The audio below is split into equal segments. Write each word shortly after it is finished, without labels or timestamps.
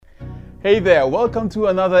Hey there, welcome to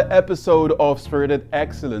another episode of Spirited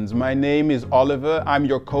Excellence. My name is Oliver. I'm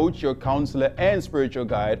your coach, your counselor, and spiritual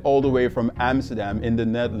guide all the way from Amsterdam in the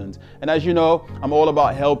Netherlands. And as you know, I'm all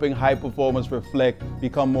about helping high performers reflect,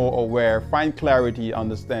 become more aware, find clarity,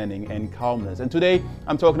 understanding, and calmness. And today,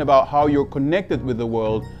 I'm talking about how you're connected with the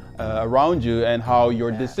world around you and how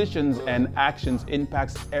your decisions and actions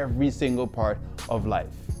impacts every single part of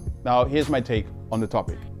life. Now, here's my take on the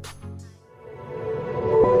topic.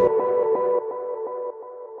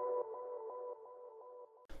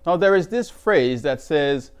 Now, there is this phrase that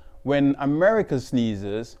says, when America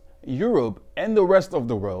sneezes, Europe and the rest of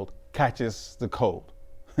the world catches the cold.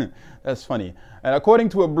 That's funny. And according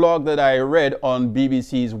to a blog that I read on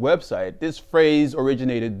BBC's website, this phrase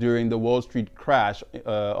originated during the Wall Street crash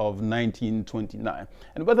of 1929.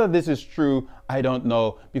 And whether this is true, I don't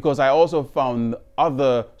know, because I also found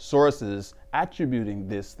other sources attributing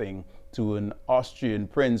this thing to an Austrian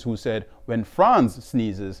prince who said, when France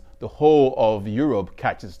sneezes, the whole of Europe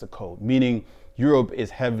catches the cold, meaning Europe is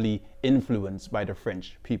heavily influenced by the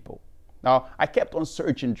French people. Now, I kept on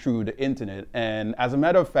searching through the internet, and as a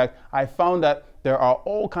matter of fact, I found that there are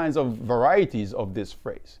all kinds of varieties of this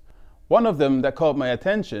phrase. One of them that caught my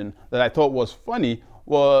attention that I thought was funny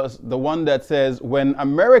was the one that says, when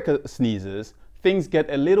America sneezes, things get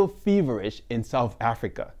a little feverish in South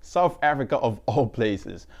Africa. South Africa of all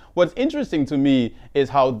places. What's interesting to me is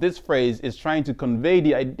how this phrase is trying to convey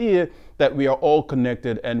the idea that we are all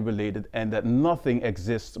connected and related and that nothing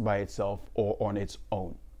exists by itself or on its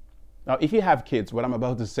own. Now, if you have kids, what I'm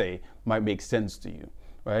about to say might make sense to you,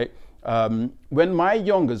 right? When my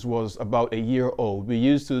youngest was about a year old, we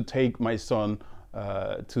used to take my son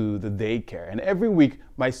to the daycare. And every week,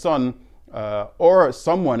 my son or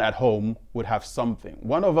someone at home would have something.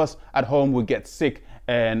 One of us at home would get sick,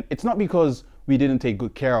 and it's not because we didn't take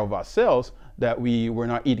good care of ourselves, that we were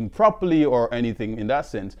not eating properly or anything in that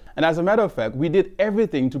sense. And as a matter of fact, we did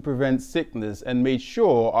everything to prevent sickness and made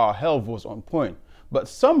sure our health was on point. But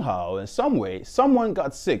somehow, in some way, someone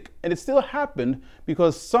got sick, and it still happened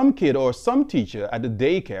because some kid or some teacher at the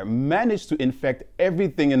daycare managed to infect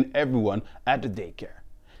everything and everyone at the daycare.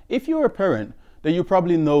 If you're a parent, then you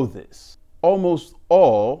probably know this. Almost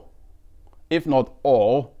all, if not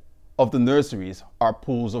all, of the nurseries are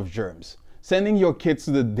pools of germs. Sending your kids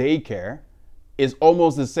to the daycare is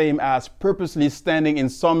almost the same as purposely standing in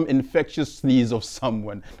some infectious sneeze of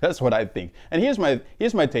someone. That's what I think. And here's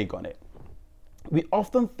my take on it. We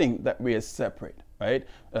often think that we are separate, right?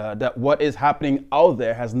 That what is happening out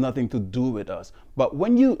there has nothing to do with us. But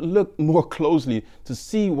when you look more closely to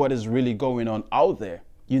see what is really going on out there,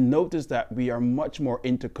 you notice that we are much more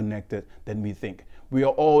interconnected than we think. We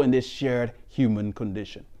are all in this shared human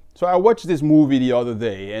condition. So I watched this movie the other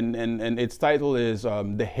day, and its title is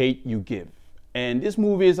T.H.U.G.L.I.F.E. And this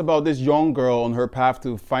movie is about this young girl on her path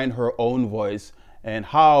to find her own voice and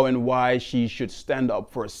how and why she should stand up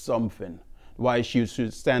for something. Why she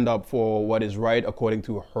should stand up for what is right according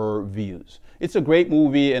to her views. It's a great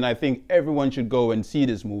movie, and I think everyone should go and see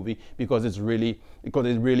this movie because it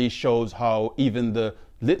really shows how even the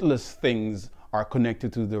littlest things are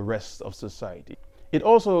connected to the rest of society. It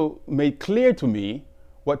also made clear to me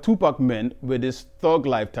what Tupac meant with his Thug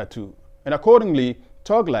Life tattoo. And accordingly,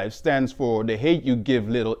 Thug Life stands for the hate you give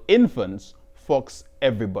little infants fucks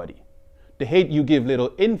everybody. The hate you give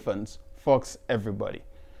little infants fucks everybody.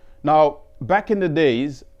 Now, back in the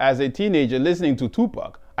days, as a teenager listening to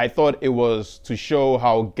Tupac, I thought it was to show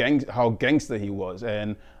how gangster he was.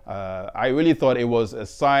 And I really thought it was a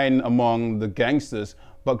sign among the gangsters.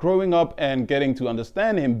 But growing up and getting to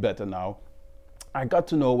understand him better now, I got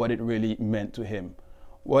to know what it really meant to him.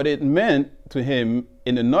 What it meant to him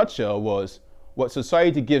in a nutshell was what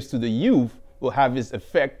society gives to the youth will have its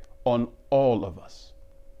effect on all of us.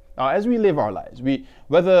 Now, as we live our lives,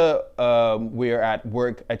 whether we're at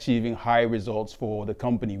work achieving high results for the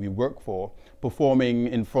company we work for, performing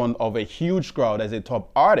in front of a huge crowd as a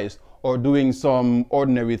top artist, or doing some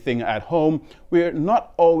ordinary thing at home, we're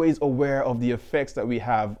not always aware of the effects that we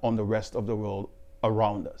have on the rest of the world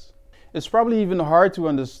around us. It's probably even hard to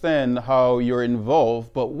understand how you're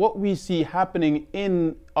involved, but what we see happening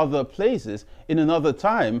in other places, in another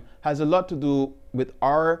time, has a lot to do with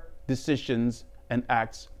our decisions and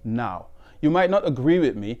acts now. You might not agree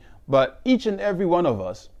with me, but each and every one of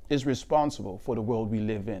us is responsible for the world we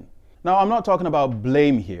live in. Now, I'm not talking about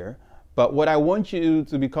blame here, but what I want you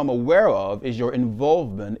to become aware of is your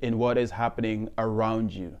involvement in what is happening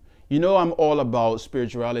around you. You know, I'm all about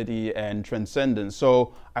spirituality and transcendence,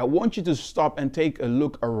 so I want you to stop and take a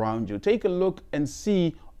look around you. Take a look and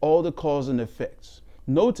see all the cause and effects.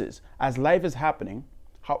 Notice, as life is happening,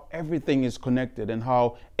 how everything is connected and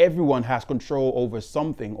how everyone has control over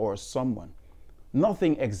something or someone.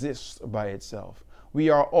 Nothing exists by itself. We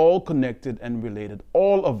are all connected and related.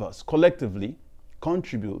 All of us collectively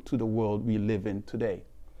contribute to the world we live in today.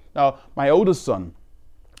 Now, my oldest son,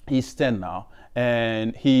 he's 10 now,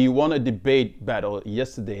 and he won a debate battle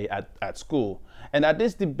yesterday at school. And at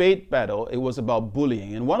this debate battle, it was about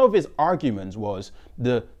bullying. And one of his arguments was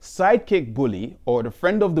the sidekick bully, or the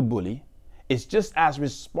friend of the bully, is just as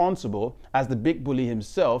responsible as the big bully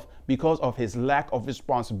himself because of his lack of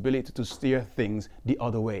responsibility to steer things the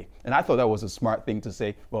other way. And I thought that was a smart thing to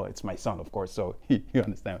say. Well, it's my son, of course, so you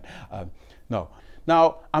understand. No.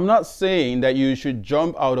 Now, I'm not saying that you should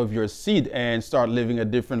jump out of your seat and start living a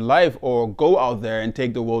different life or go out there and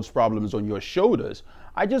take the world's problems on your shoulders.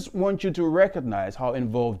 I just want you to recognize how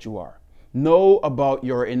involved you are. Know about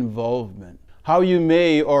your involvement, how you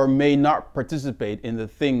may or may not participate in the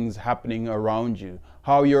things happening around you,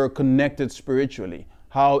 how you're connected spiritually,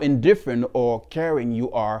 how indifferent or caring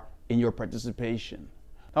you are in your participation.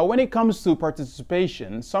 Now, when it comes to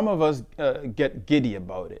participation, some of us get giddy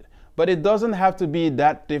about it. But it doesn't have to be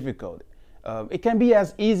that difficult. It can be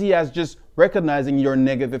as easy as just recognizing your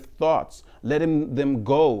negative thoughts, letting them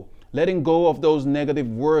go, letting go of those negative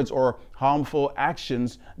words or harmful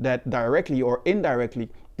actions that directly or indirectly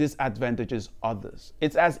disadvantages others.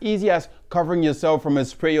 It's as easy as covering yourself from a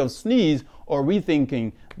spray of sneeze or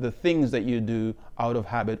rethinking the things that you do out of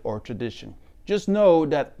habit or tradition. Just know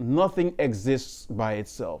that nothing exists by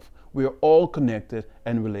itself. We're all connected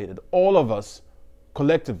and related. All of us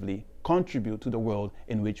collectively contribute to the world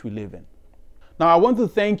in which we live in. Now, I want to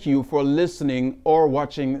thank you for listening or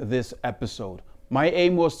watching this episode. My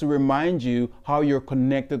aim was to remind you how you're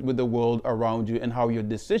connected with the world around you and how your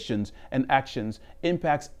decisions and actions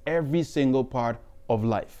impacts every single part of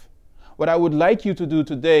life. What I would like you to do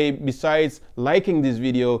today, besides liking this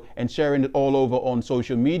video and sharing it all over on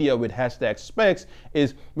social media with #Specs,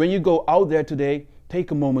 is when you go out there today,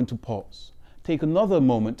 take a moment to pause. Take another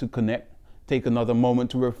moment to connect. Take another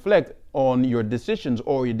moment to reflect on your decisions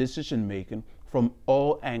or your decision making from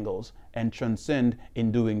all angles and transcend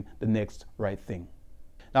in doing the next right thing.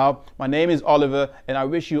 Now, my name is Oliver, and I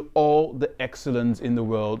wish you all the excellence in the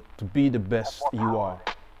world to be the best you are.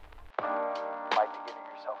 You might be giving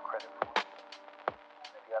yourself credit for.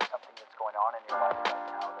 If you have something that's going on in your life right now,